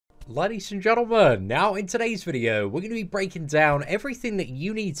Ladies and gentlemen, now in today's video, we're going to be breaking down everything that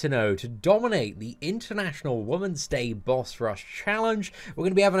you need to know to dominate the International Women's Day Boss Rush Challenge. We're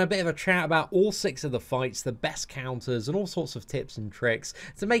going to be having a bit of a chat about all 6 of the fights, the best counters, and all sorts of tips and tricks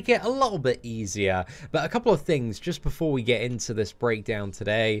to make it a little bit easier. But a couple of things just before we get into this breakdown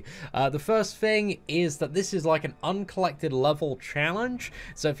today. The first thing is that this is like an uncollected level challenge.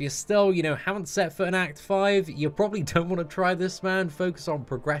 So if you're still, haven't set foot in Act 5, you probably don't want to try this, man. Focus on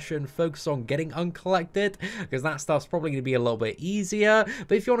progression. Focus on getting uncollected, because that stuff's probably going to be a little bit easier.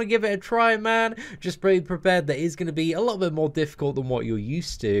 But if you want to give it a try, man, just be prepared that it's going to be a little bit more difficult than what you're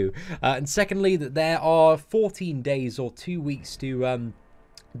used to. And secondly, that there are 14 days or 2 weeks to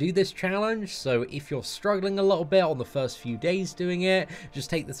do this challenge. So if you're struggling a little bit on the first few days doing it, just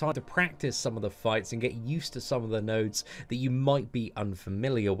take the time to practice some of the fights and get used to some of the nodes that you might be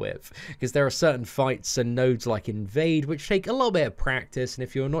unfamiliar with, because there are certain fights and nodes like Invade which take a little bit of practice, and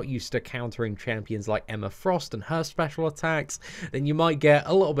if you're not used to countering champions like Emma Frost and her special attacks, then you might get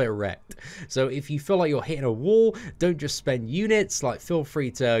a little bit wrecked. So if you feel like you're hitting a wall, don't just spend units, feel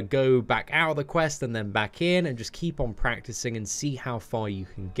free to go back out of the quest and then back in, and just keep on practicing and see how far you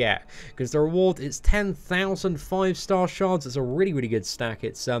can get, because the reward is 10,000 5-star shards. It's a really good stack.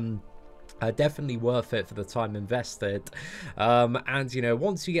 It's definitely worth it for the time invested. And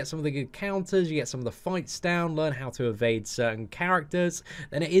once you get some of the good counters, you get some of the fights down, learn how to evade certain characters,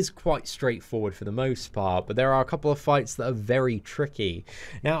 then it is quite straightforward for the most part. But there are a couple of fights that are very tricky.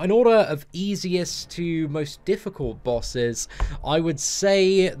 Now, in order of easiest to most difficult bosses, I would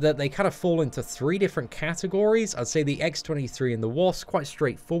say that they kind of fall into 3 different categories. I'd say the X-23 and the Wasp, quite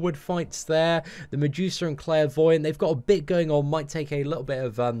straightforward fights there. The Medusa and Clairvoyant, they've got a bit going on, might take a little bit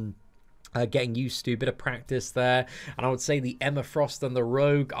of getting used to, a bit of practice there. And I would say the Emma Frost and the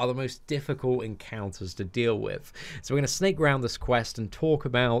Rogue are the most difficult encounters to deal with. So we're going to snake around this quest and talk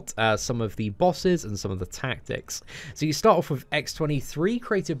about some of the bosses and some of the tactics. So you start off with X-23,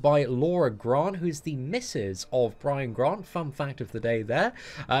 created by Laura Grant, who is the missus of Brian Grant. Fun fact of the day there.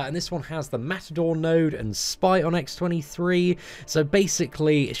 And this one has the Matador node and Spite on X-23. So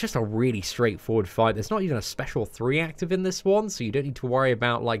basically, it's just a really straightforward fight. There's not even a special 3 active in this one, so you don't need to worry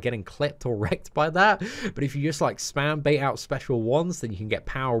about getting clipped or wrecked by that. But if you just spam bait out special ones, then you can get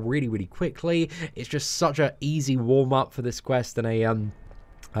power really quickly. It's just such an easy warm-up for this quest, and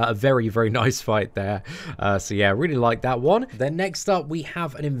a very nice fight there. So yeah, really like that one. Then next up, we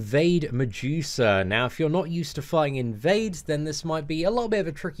have an Invade Medusa. Now, if you're not used to fighting Invade, then this might be a little bit of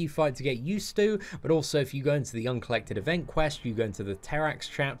a tricky fight to get used to. But also, if you go into the Uncollected Event quest, you go into the Terrax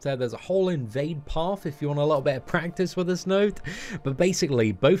chapter, there's a whole Invade path if you want a little bit of practice with this node. But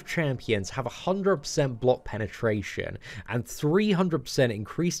basically, both champions have 100% block penetration and 300%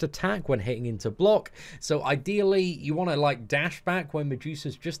 increased attack when hitting into block. So ideally, you want to dash back when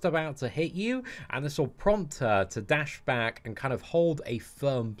Medusa's just about to hit you, and this will prompt her to dash back and kind of hold a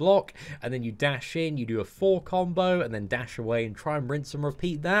firm block, and then you dash in, you do a 4 combo, and then dash away and try and rinse and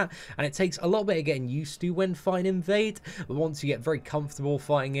repeat that. And it takes a little bit of getting used to when fighting Invade, but once you get very comfortable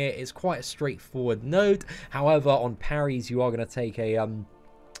fighting it, it's quite a straightforward node. However, on parries, you are going to take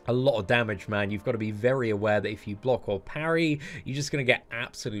a lot of damage, man. You've got to be very aware that if you block or parry, you're just going to get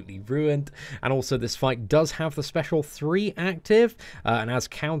absolutely ruined. And also, this fight does have the special 3 active, and has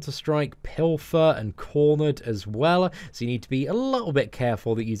Counter-Strike, Pilfer, and Cornered as well. So you need to be a little bit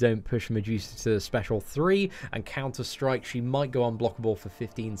careful that you don't push Medusa to the special 3. And Counter-Strike, she might go unblockable for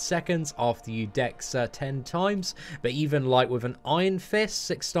 15 seconds after you dex 10 times. But even with an Iron Fist,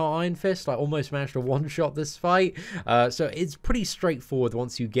 6-star Iron Fist, I almost managed to one-shot this fight. So it's pretty straightforward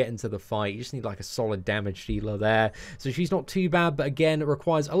once you get into the fight. You just need a solid damage dealer there. So she's not too bad, but again, it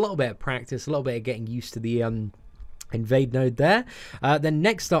requires a little bit of practice, a little bit of getting used to the Invade node there. Then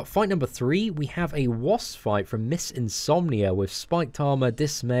next up, fight number 3, we have a Wasp fight from Miss Insomnia with Spiked Armor,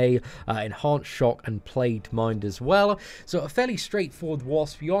 Dismay, Enhanced Shock, and Plagued Mind as well. So a fairly straightforward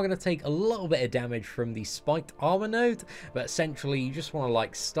Wasp. You are going to take a little bit of damage from the Spiked Armor node, but essentially you just want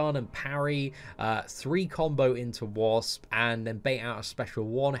to stun and parry, 3 combo into Wasp, and then bait out a special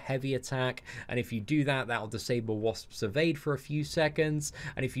 1 heavy attack. And if you do that, that'll disable Wasp's evade for a few seconds.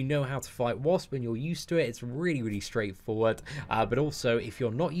 And if you know how to fight Wasp and you're used to it, it's really straightforward. But also, if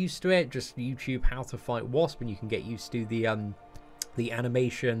you're not used to it, just YouTube how to fight Wasp and you can get used to the the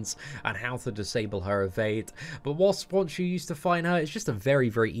animations and how to disable her evade. But once you're used to fighting her, it's just a very,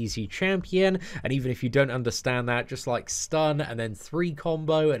 very easy champion. And even if you don't understand that, just like stun and then 3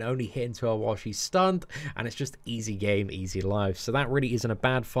 combo and only hit into her while she's stunned, and it's just easy game, easy life. So that really isn't a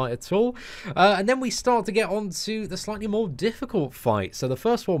bad fight at all. And then we start to get on to the slightly more difficult fight. So the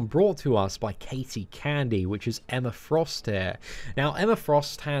first one brought to us by Katie Candy, which is Emma Frost here. Now Emma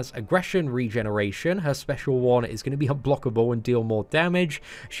Frost has aggression regeneration. Her special one is going to be unblockable and deal more damage.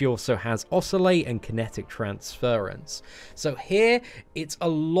 She also has oscillate and kinetic transference. So here it's a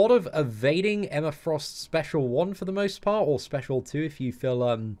lot of evading Emma Frost's special 1 for the most part, or special 2 if you feel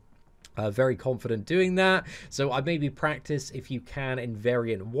very confident doing that. So I maybe practice if you can in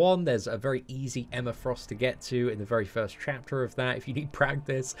variant 1. There's a very easy Emma Frost to get to in the very first chapter of that. If you need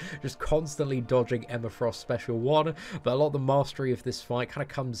practice, just constantly dodging Emma Frost special 1. But a lot of the mastery of this fight kind of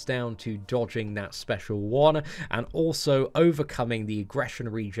comes down to dodging that special 1 and also overcoming the aggression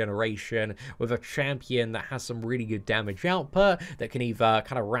regeneration with a champion that has some really good damage output that can either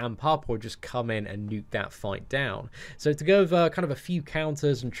kind of ramp up or just come in and nuke that fight down. So to go over kind of a few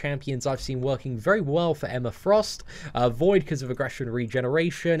counters and champions I've seen working very well for Emma Frost, Void, because of aggression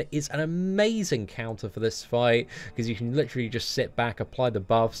regeneration, is an amazing counter for this fight because you can literally just sit back, apply the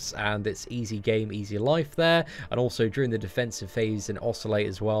buffs, and it's easy game, easy life there. And also during the defensive phase and oscillate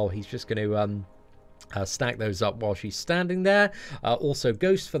as well, he's just going to stack those up while she's standing there. Also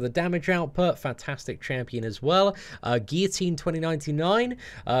Ghost for the damage output, fantastic champion as well. Guillotine 2099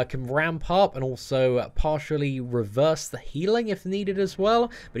 can ramp up and also partially reverse the healing if needed as well,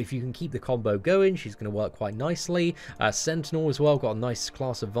 but if you can keep the combo going, she's going to work quite nicely. Sentinel as well, got a nice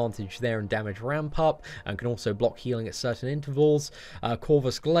class advantage there in damage ramp up and can also block healing at certain intervals.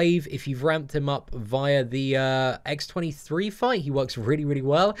 Corvus Glaive, if you've ramped him up via the X23 fight, he works really, really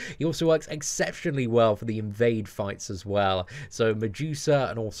well. He also works exceptionally well for the invade fights as well. So Medusa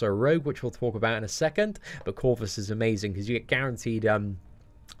and also Rogue, which we'll talk about in a second, but Corvus is amazing because you get guaranteed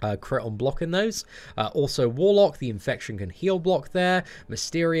crit on block in those. Also Warlock, the infection can heal block there.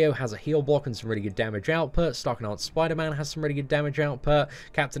 Mysterio has a heal block and some really good damage output. Starknight Spider-Man has some really good damage output.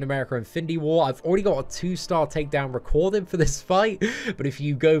 Captain America Infinity War, I've already got a 2-star takedown recorded for this fight, but if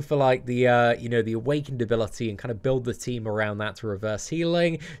you go for like the you know, the awakened ability and kind of build the team around that to reverse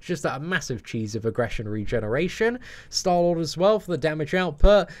healing, it's just a massive cheese of aggression regeneration. Star-Lord as well for the damage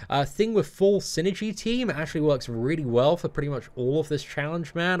output. Thing with full synergy team actually works really well for pretty much all of this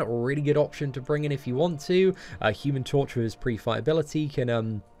challenge, man. A really good option to bring in if you want to. Human Torch with his pre-fight ability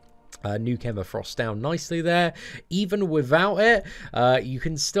can nuke Emma Frost down nicely there. Even without it, you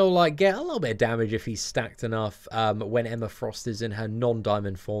can still like get a little bit of damage if he's stacked enough when Emma Frost is in her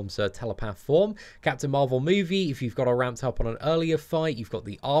non-diamond form, so telepath form. Captain Marvel movie, if you've got her ramped up on an earlier fight, you've got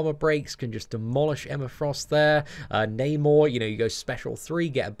the armor breaks, can just demolish Emma Frost there. Namor, you know, you go special 3,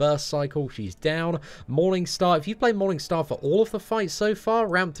 get a burst cycle, she's down. Morningstar, if you've played Morningstar for all of the fights so far,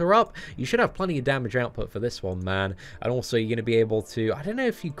 ramped her up, you should have plenty of damage output for this one, man. And also you're going to be able to, I don't know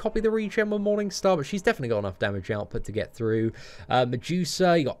if you copy the regen with Morningstar, but she's definitely got enough damage output to get through.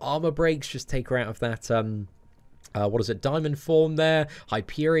 Medusa, you got armor breaks, just take her out of that what is it, diamond form there.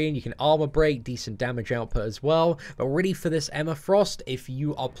 Hyperion, you can armor break, decent damage output as well. But really for this Emma Frost, if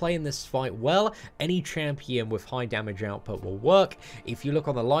you are playing this fight well, any champion with high damage output will work. If you look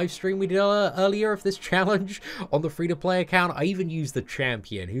on the live stream we did earlier of this challenge on the free-to-play account, I even used the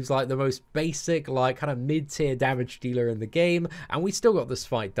champion, who's like the most basic, like kind of mid-tier damage dealer in the game, and we still got this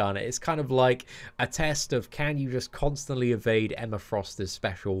fight done. It's kind of like a test of, can you just constantly evade Emma Frost's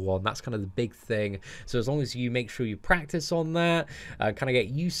special one? That's kind of the big thing. So as long as you make sure you practice on that, kind of get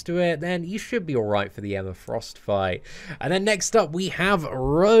used to it, then you should be all right for the Emma Frost fight. And then next up we have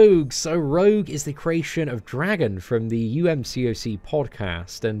Rogue. So Rogue is the creation of Dragon from the UMCOC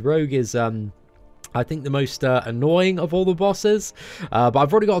podcast, and Rogue is I think the most annoying of all the bosses, but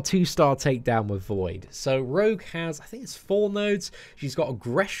I've already got a 2-star takedown with Void. So Rogue has, I think it's 4 nodes. She's got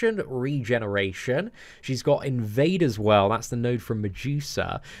aggression regeneration. She's got invade as well. That's the node from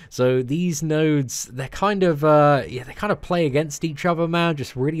Medusa. So these nodes, they're kind of, yeah, they kind of play against each other, man.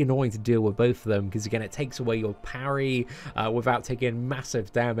 Just really annoying to deal with both of them because, again, it takes away your parry without taking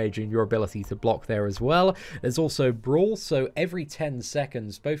massive damage and your ability to block there as well. There's also Brawl. So every 10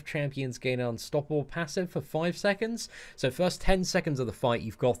 seconds, both champions gain an unstoppable passive for 5 seconds. So first 10 seconds of the fight,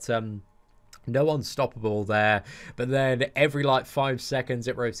 you've got No unstoppable there, but then every like 5 seconds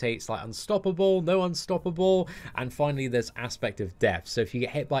it rotates like unstoppable, no unstoppable, and finally there's aspect of death. So if you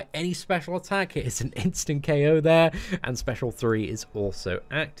get hit by any special attack, it is an instant KO there, and special 3 is also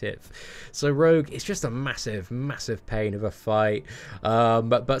active. So Rogue is just a massive pain of a fight,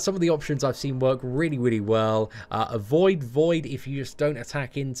 but some of the options I've seen work really well. Avoid Void if you just don't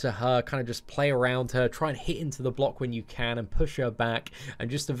attack into her, kind of just play around her, try and hit into the block when you can and push her back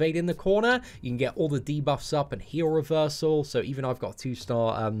and just evade in the corner. You can get all the debuffs up and heal reversal. So even I've got a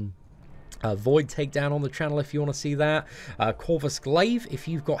 2-star Void takedown on the channel if you want to see that. Corvus Glaive, if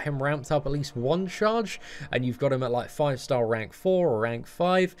you've got him ramped up at least 1 charge and you've got him at like 5-star rank 4 or rank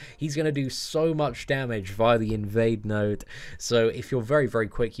 5, he's going to do so much damage via the invade node. So if you're very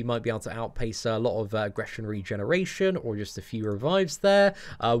quick, you might be able to outpace a lot of aggression regeneration or just a few revives there.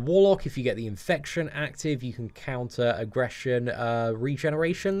 Warlock, if you get the infection active, you can counter aggression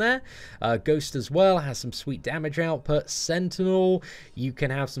regeneration there. Ghost as well has some sweet damage output. Sentinel, you can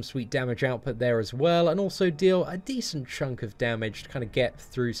have some sweet damage output there as well, and also deal a decent chunk of damage to kind of get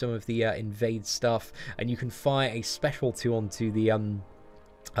through some of the invade stuff, and you can fire a special 2 onto the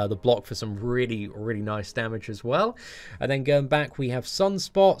block for some really nice damage as well. And then going back, we have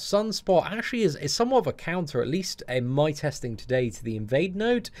Sunspot. Sunspot actually is somewhat of a counter, at least in my testing today, to the invade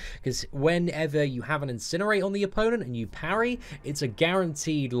node, because whenever you have an incinerate on the opponent and you parry, it's a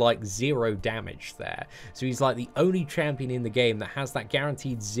guaranteed like 0 damage there. So he's like the only champion in the game that has that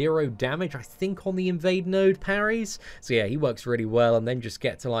guaranteed 0 damage, I think, on the invade node parries. So yeah, he works really well, and then just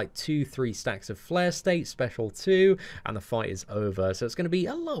get to like 2-3 stacks of flare state, special 2, and the fight is over. So it's going to be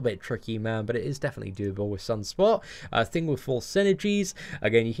a little bit tricky, man, but it is definitely doable with Sunspot. Thing with full synergies,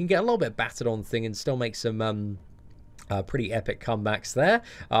 again, you can get a little bit battered on Thing and still make some pretty epic comebacks there.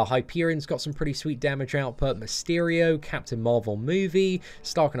 Hyperion's got some pretty sweet damage output. Mysterio, Captain Marvel movie,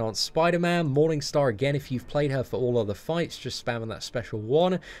 Stark and Aunt Spider-Man, Morningstar again. If you've played her for all other fights, just spamming that special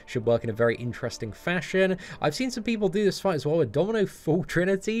 1 should work in a very interesting fashion. I've seen some people do this fight as well with Domino Full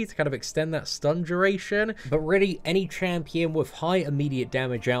Trinity to kind of extend that stun duration, but really any champion with high immediate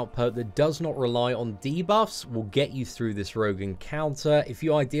damage output that does not rely on debuffs will get you through this rogue encounter. If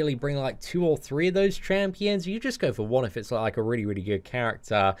you ideally bring like 2 or 3 of those champions, you just go for 1 if it's like a really good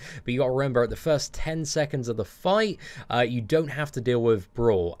character. But you got to remember, at the first 10 seconds of the fight, you don't have to deal with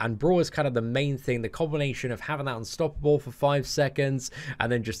Brawl, and Brawl is kind of the main thing. The combination of having that unstoppable for 5 seconds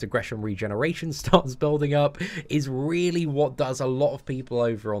and then just aggression regeneration starts building up is really what does a lot of people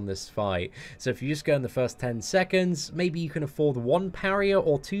over on this fight. So if you just go in the first 10 seconds, maybe you can afford 1 parrier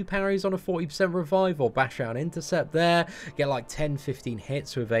or 2 parries on a 40% revive, or bash out an intercept there, get like 10-15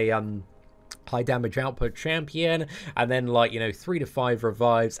 hits with a high damage output champion, and then like, you know, 3 to 5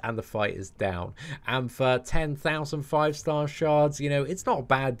 revives and the fight is down. And for 10,000 5-star shards, you know, it's not a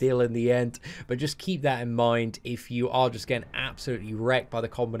bad deal in the end, but just keep that in mind if you are just getting absolutely wrecked by the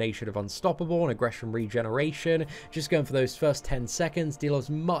combination of unstoppable and aggression regeneration. Just going for those first 10 seconds, deal as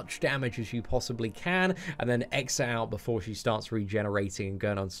much damage as you possibly can, and then exit out before she starts regenerating and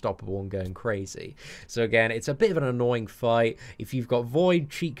going unstoppable and going crazy. So again, it's a bit of an annoying fight. If you've got Void,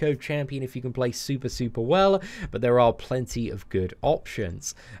 cheat code champion, if you can play super well, but there are plenty of good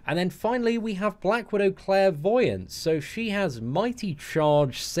options. And then finally we have Black Widow Clairvoyance. So she has Mighty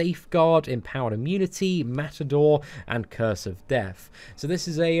Charge, Safeguard, Empowered Immunity, Matador, and Curse of Death. So this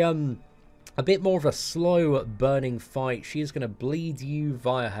is a bit more of a slow burning fight. She is going to bleed you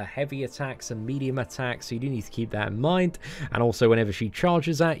via her heavy attacks and medium attacks, so you do need to keep that in mind. And also whenever she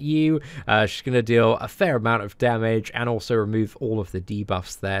charges at you, she's going to deal a fair amount of damage and also remove all of the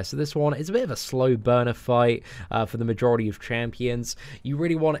debuffs there. So this one is a bit of a slow burner fight for the majority of champions. You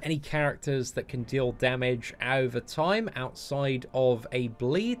really want any characters that can deal damage over time outside of a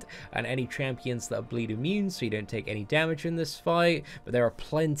bleed, and any champions that are bleed immune so you don't take any damage in this fight. But there are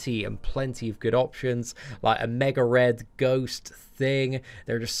plenty of good options, like a Mega Red, Ghost, Thing.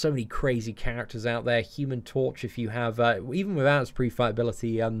 There are just so many crazy characters out there. Human Torch, if you have, even without its pre-fight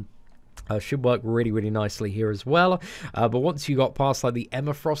ability, should work really nicely here as well. But once you got past like the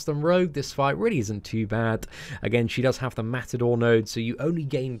Emma Frost and Rogue, this fight really isn't too bad. Again, she does have the Matador node, so you only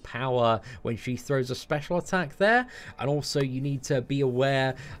gain power when she throws a special attack there. And also you need to be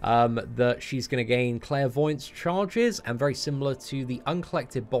aware that she's going to gain Clairvoyance charges, and very similar to the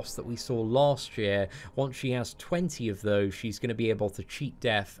uncollected boss that we saw last year, once she has 20 of those, she's going to be able to cheat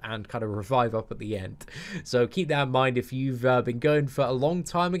death and kind of revive up at the end. So keep that in mind if you've been going for a long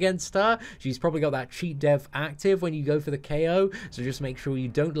time against her. her. She's probably got that cheat dev active when you go for the KO, so just make sure you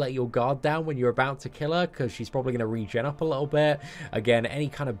don't let your guard down when you're about to kill her, because she's probably going to regen up a little bit. Again, any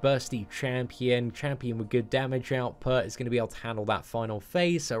kind of bursty champion with good damage output is going to be able to handle that final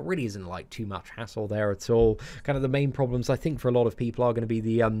phase, so it really isn't like too much hassle there at all. Kind of the main problems I think for a lot of people are going to be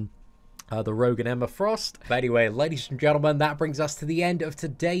the Rogue and Emma Frost. But anyway, ladies and gentlemen, that brings us to the end of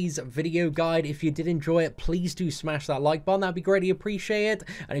today's video guide. If you did enjoy it, please do smash that like button. That'd be greatly appreciated.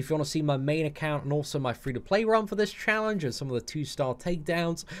 And if you want to see my main account and also my free-to-play run for this challenge and some of the 2-star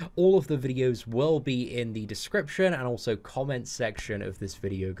takedowns, all of the videos will be in the description and also comment section of this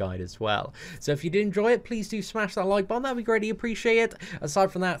video guide as well. So if you did enjoy it, please do smash that like button. That'd be greatly appreciated.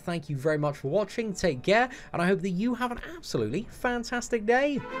 Aside from that, thank you very much for watching. Take care, and I hope that you have an absolutely fantastic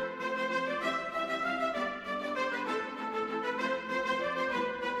day.